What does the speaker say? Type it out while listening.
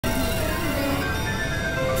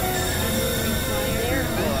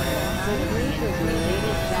of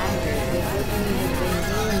related factors with which we have been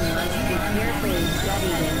dealing must be carefully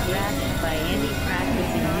studied and grasped by any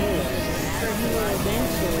practicing healer, for he will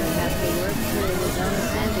eventually have to work through his own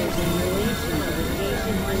centers in relation to the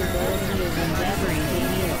patient whose those he is endeavoring to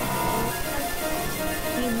heal.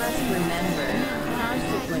 He must remember,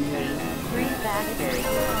 consequently, three factors: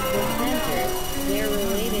 the centers, their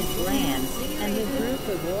related glands, and the group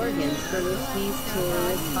of organs for which these two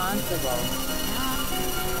are responsible.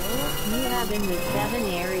 You have in the 7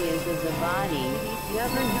 areas of the body,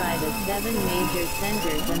 governed by the 7 major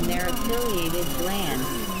centers and their affiliated glands,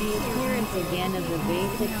 the appearance again of the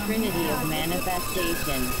basic trinity of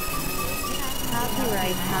manifestation.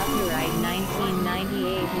 Copyright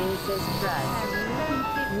 1998 Lucis Trust.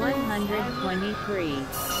 123.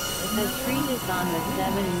 A Treatise on the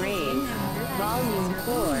 7 Rays, Volume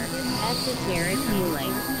 4, Esoteric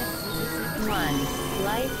Healing. 1.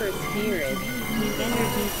 Life or Spirit, the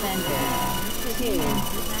Energy Center. 2.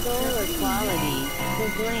 Soul or Quality, the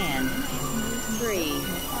Gland. 3.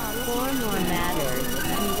 Form or Matter,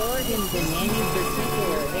 the organs in any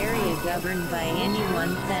particular area governed by any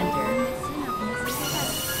one center.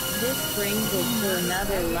 This brings us to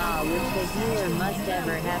another law which the healer must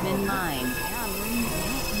ever have in mind.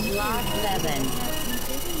 Law 7.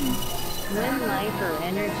 When life or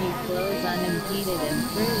energy flows unimpeded and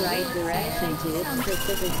through right direction to its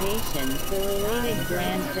precipitation, the related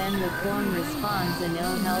gland then the form responds and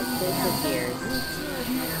ill health disappears.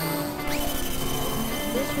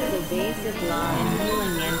 This is a basic law in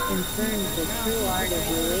healing and concerns the true art of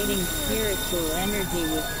relating spiritual energy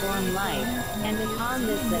with form life, and upon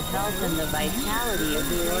this the health and the vitality of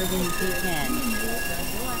the organs depend.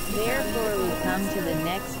 Therefore we come to the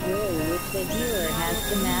next rule which the healer has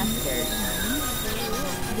to master.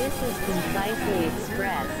 This is concisely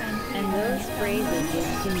expressed, and those phrases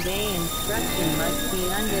which convey instruction must be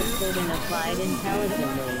understood and applied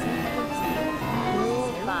intelligently.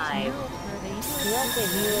 Rule 5. Let the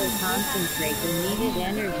healer concentrate the needed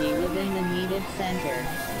energy within the needed center.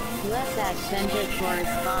 Let that center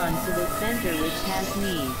correspond to the center which has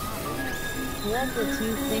need. Let the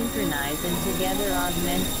two synchronize and together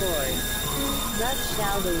augment force. Thus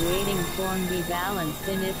shall the waiting form be balanced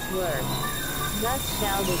in its work. Thus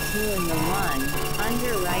shall the two and the one,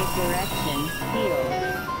 under right direction, heal.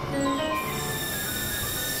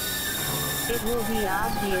 It will be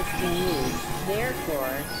obvious to you,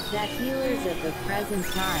 therefore, that healers at the present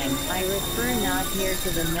time, I refer not here to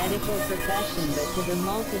the medical profession but to the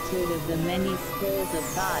multitude of the many schools of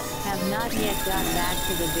thought, have not yet got back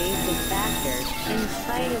to the basic factor, in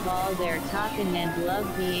spite of all their talk and love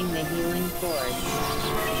being the healing force.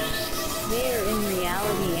 They are in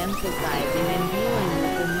reality emphasizing and dealing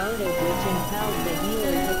with the motive which impels the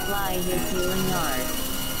healer to apply his healing art.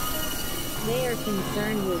 They are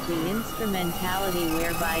concerned with the instrumentality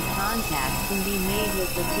whereby contact can be made with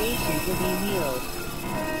the patient to be healed.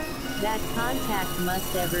 That contact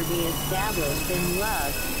must ever be established in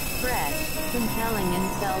love, fresh, compelling and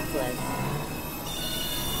selfless.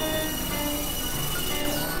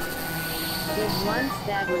 If once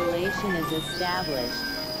that relation is established,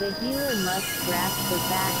 the healer must grasp the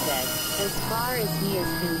fact that, as far as he is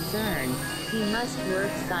concerned, he must work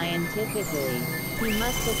scientifically. He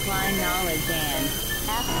must apply knowledge and,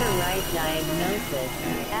 after right diagnosis,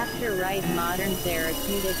 after right modern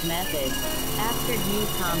therapeutic methods, after due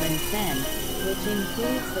common sense, which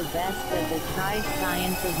includes the best that the tried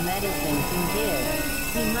science of medicine can give,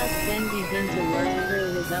 he must then begin to work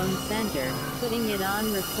through his own center, putting it en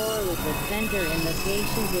rapport with the center in the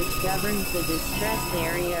patient which governs the distressed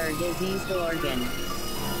area or diseased organ.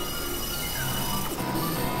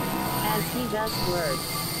 As he thus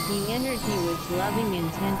works, the energy which loving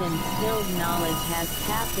intent and skilled knowledge has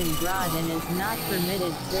tapped and brought in is not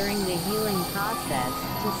permitted during the healing process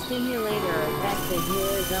to stimulate or affect the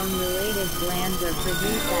healer's own related glands or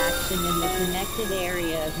produce action in the connected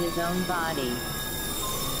area of his own body.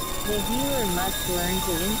 The healer must learn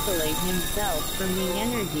to insulate himself from the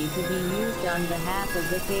energy to be used on behalf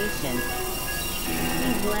of the patient.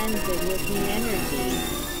 He blends it with the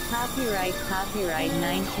energy. Copyright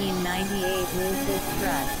 1998 Lucis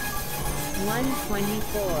Trust.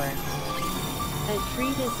 124. A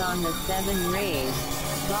Treatise on the 7 Rays,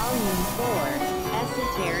 Volume 4,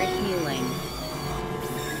 Esoteric Healing.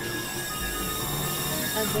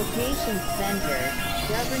 Of the patient's center,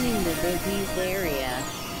 governing the diseased area,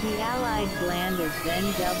 the allied gland is then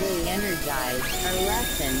doubly energized, or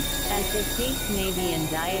lessened, as the case may be and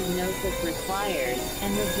diagnosis requires, and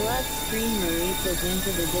the bloodstream releases into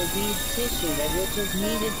the diseased tissue that which is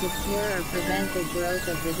needed to cure or prevent the growth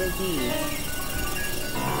of the disease.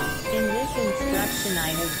 In this instruction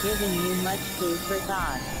I have given you much food for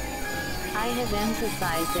thought. I have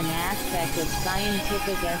emphasized an aspect of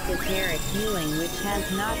scientific esoteric healing which has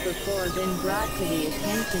not before been brought to the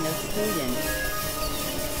attention of students.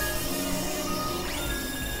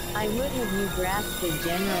 I would have you grasp the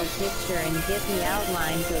general picture and get the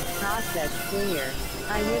outlines of process clear.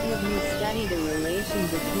 I would have you study the relation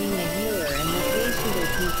between the healer and the patient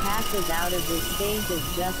as he passes out of the stage of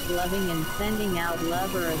just loving and sending out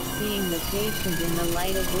love, or of seeing the patient in the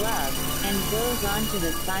light of love, and goes on to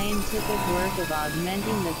the scientific work of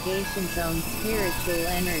augmenting the patient's own spiritual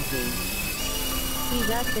energy. He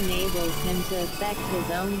thus enables him to affect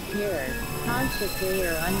his own cure, consciously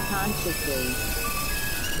or unconsciously.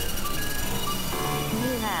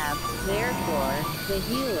 You have, therefore, the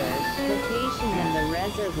healer, the patient and the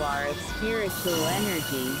reservoir of spiritual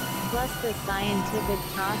energy, plus the scientific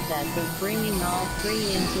process of bringing all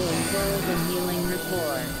three into a close and healing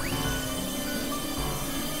rapport.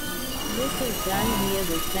 This is done via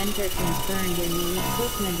the center concerned in the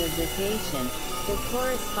equipment of the patient, the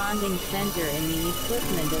corresponding center in the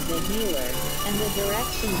equipment of the healer, and the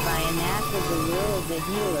direction by an act of the will of the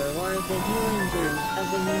healer or of the healing group, of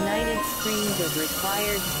the united streams of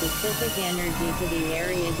required specific energy to the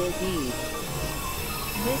area diseased.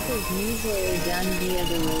 This is usually done via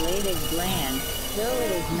the related gland, though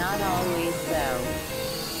it is not always so.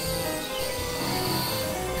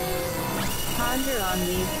 Ponder on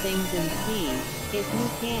these things and see, if you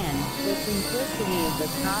can, the simplicity of the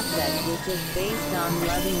process which is based on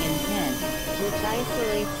loving intent, which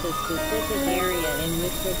isolates the specific area in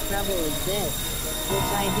which the trouble exists, which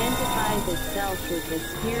identifies itself with the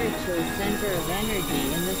spiritual center of energy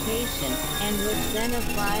in the patient, and which then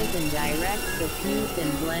applies and directs the fused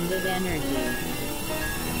and blended energy.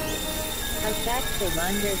 Effects of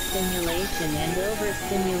understimulation and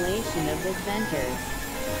overstimulation of the centers.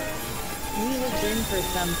 We have been for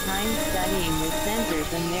some time studying the centers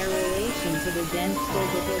and their relation to the dense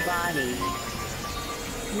physical body.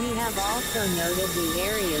 We have also noted the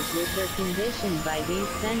areas which are conditioned by these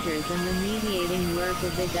centers and the mediating work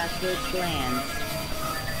of the ductless glands.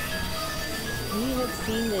 We have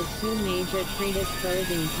seen that two major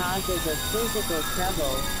predisposing causes of physical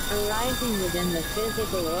trouble, arising within the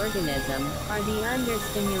physical organism, are the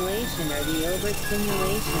understimulation or the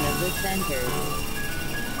overstimulation of the centers.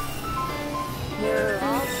 There are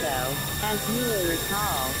also, as you will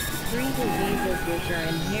recall, three diseases which are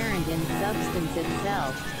inherent in substance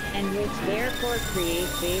itself, and which therefore create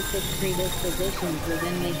basic predispositions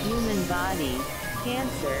within the human body: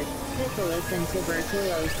 cancer, syphilis and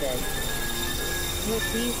tuberculosis.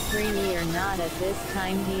 With these three we are not at this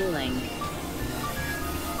time healing.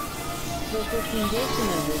 But the condition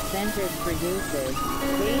of the centers produces,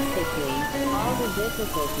 basically, all the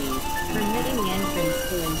difficulties, permitting entrance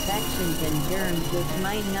to infections and germs which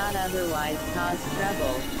might not otherwise cause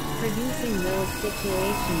trouble, producing those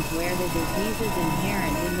situations where the diseases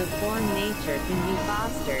inherent in the form nature can be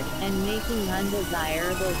fostered, and making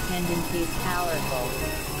undesirable tendencies powerful.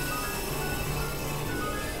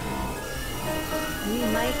 We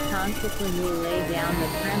might consequently lay down the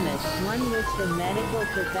premise, one which the medical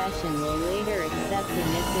profession will later accept in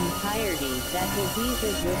its entirety, that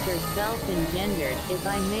diseases which are self-engendered, if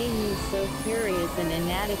I may use so curious and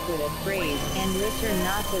inadequate a phrase, and which are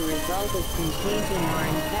not the result of contagion or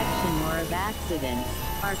infection or of accidents,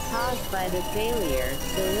 are caused by the failure,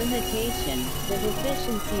 the limitation, the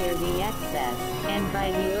deficiency or the excess, and by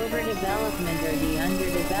the overdevelopment or the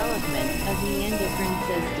underdevelopment, of the endocrine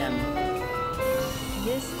system.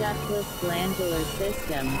 This ductless glandular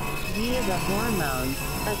system, via the hormones,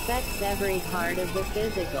 affects every part of the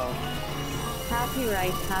physical.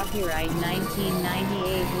 Copyright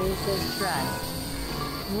 1998 Lucis Trust.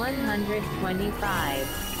 125.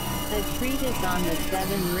 A Treatise on the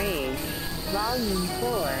Seven Rays, Volume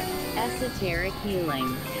 4, Esoteric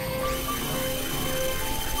Healing.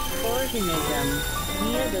 Organism,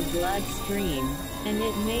 via the bloodstream, and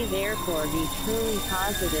it may therefore be truly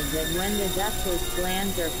positive that when the ductless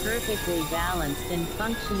glands are perfectly balanced and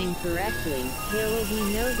functioning correctly, there will be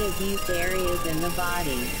no diseased areas in the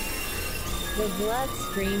body. The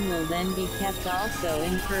bloodstream will then be kept also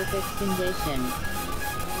in perfect condition.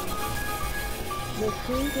 The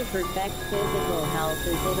clue to perfect physical health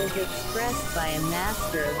as it is expressed by a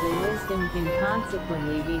master of the wisdom can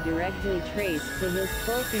consequently be directly traced to his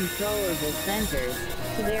full control of the centers,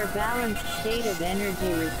 to their balanced state of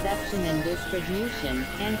energy reception and distribution,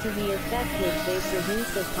 and to the effect which they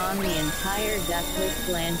produce upon the entire ductless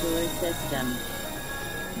glandular system.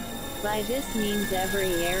 By this means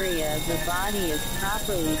every area of the body is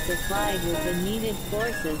properly supplied with the needed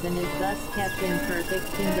forces and is thus kept in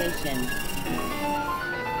perfect condition.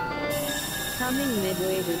 Coming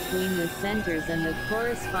midway between the centers and the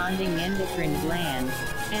corresponding endocrine glands,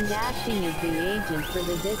 and acting as the agent for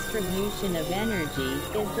the distribution of energy,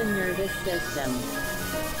 is the nervous system.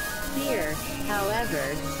 Here,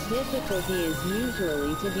 however, difficulty is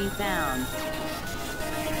usually to be found.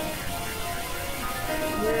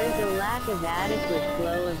 There is a lack of adequate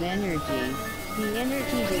flow of energy. The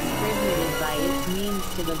energy distributed by its means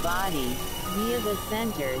to the body, via the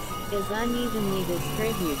centers, is unevenly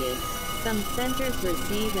distributed. Some centers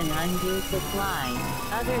receive an undue supply,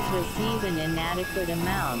 others receive an inadequate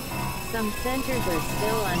amount. Some centers are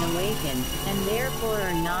still unawakened, and therefore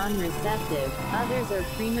are non-receptive, others are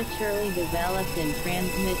prematurely developed and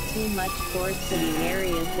transmit too much force to the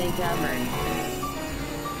areas they govern.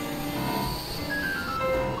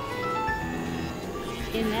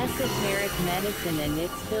 In esoteric medicine and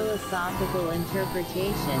its philosophical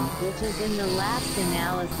interpretation, which is in the last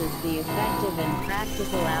analysis the effective and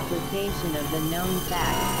practical application of the known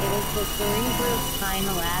facts, it is the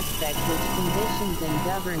cerebrospinal aspect which conditions and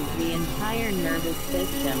governs the entire nervous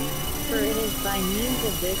system, for it is by means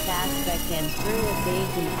of this aspect and through its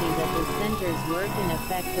agency that the centers work and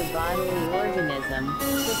affect the bodily organism,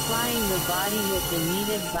 supplying the body with the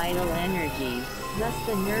needed vital energy. Thus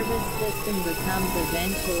the nervous system becomes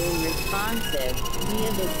eventually responsive,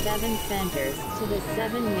 via the 7 centers, to the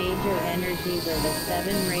 7 major energies or the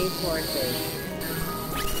 7 ray forces.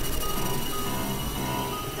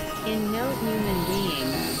 In no human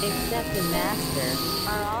being, except the master,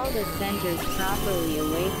 are all the centers properly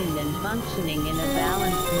awakened and functioning in a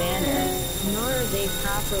balanced manner, nor are they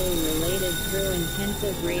properly related through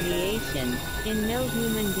intensive radiation. In no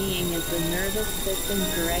human being is the nervous system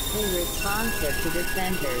correctly responsive to the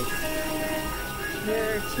centers.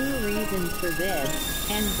 There are 2 reasons for this,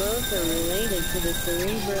 and both are related to the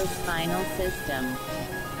cerebrospinal system.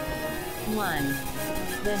 1.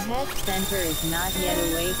 The head center is not yet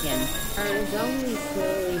awakened, or is only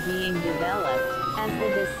slowly being developed, as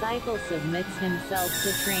the disciple submits himself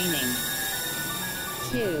to training.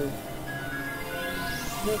 2.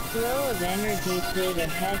 The flow of energy through the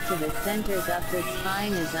head to the centers up the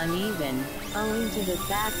spine is uneven, owing to the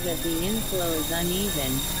fact that the inflow is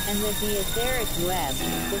uneven, and that the etheric web,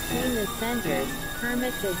 between the centers,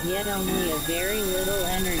 permits as yet only a very little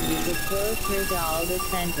energy to flow through to all the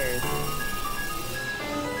centers.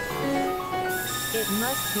 It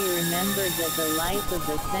must be remembered that the life of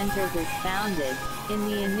the centers is founded, in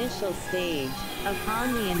the initial stage,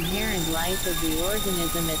 upon the inherent life of the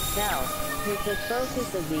organism itself, with the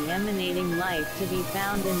focus of the emanating life to be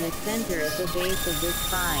found in the center at the base of the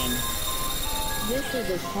spine. This is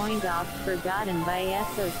a point oft forgotten by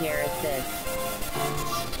esotericists.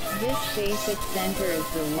 This basic center is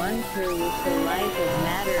the one through which the life of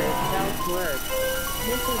matter itself works.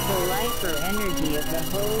 This is the life or energy of the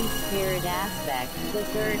Holy Spirit aspect, the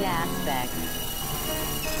third aspect.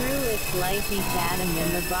 Through its life each atom in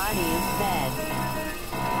the body is fed.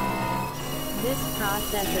 This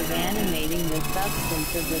process of animating the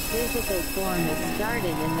substance of the physical form is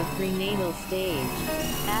started in the prenatal stage.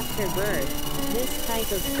 After birth, this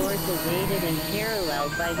type of force is aided and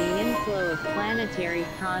paralleled by the inflow of planetary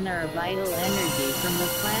prana or vital energy from the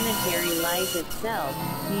planetary life itself,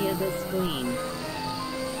 via the spleen.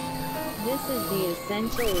 This is the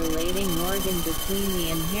essential relating organ between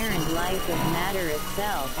the inherent life of matter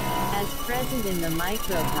itself, as present in the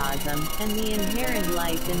microcosm, and the inherent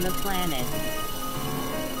life in the planet.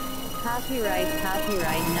 Copyright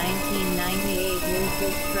 1998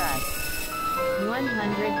 Lucis Trust.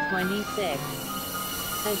 126.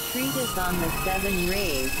 A Treatise on the 7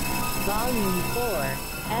 Rays, Volume 4,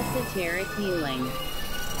 Esoteric Healing.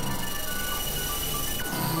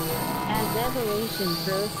 As evolution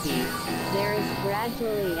proceeds, there is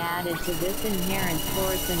gradually added to this inherent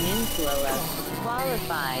force an inflow of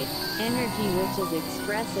qualified energy which is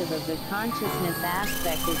expressive of the consciousness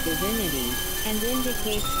aspect of divinity, and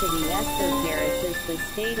indicates to the esotericist the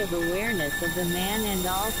state of awareness of the man and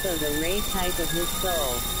also the ray type of his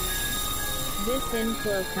soul. This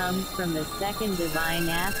inflow comes from the second divine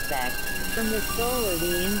aspect, from the soul or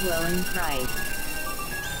the indwelling Christ.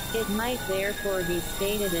 It might therefore be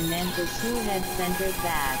stated anent the 2 head centers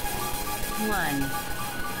that 1.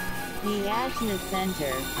 The ajna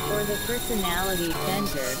center, or the personality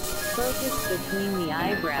center, focused between the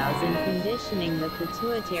eyebrows and conditioning the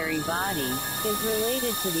pituitary body, is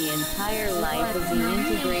related to the entire life of the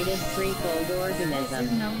integrated threefold organism.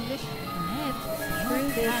 Through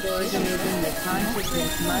this organism the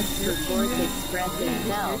consciousness must perforce express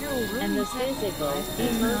itself, and the physical,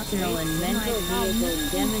 emotional and mental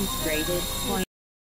vehicles demonstrated, point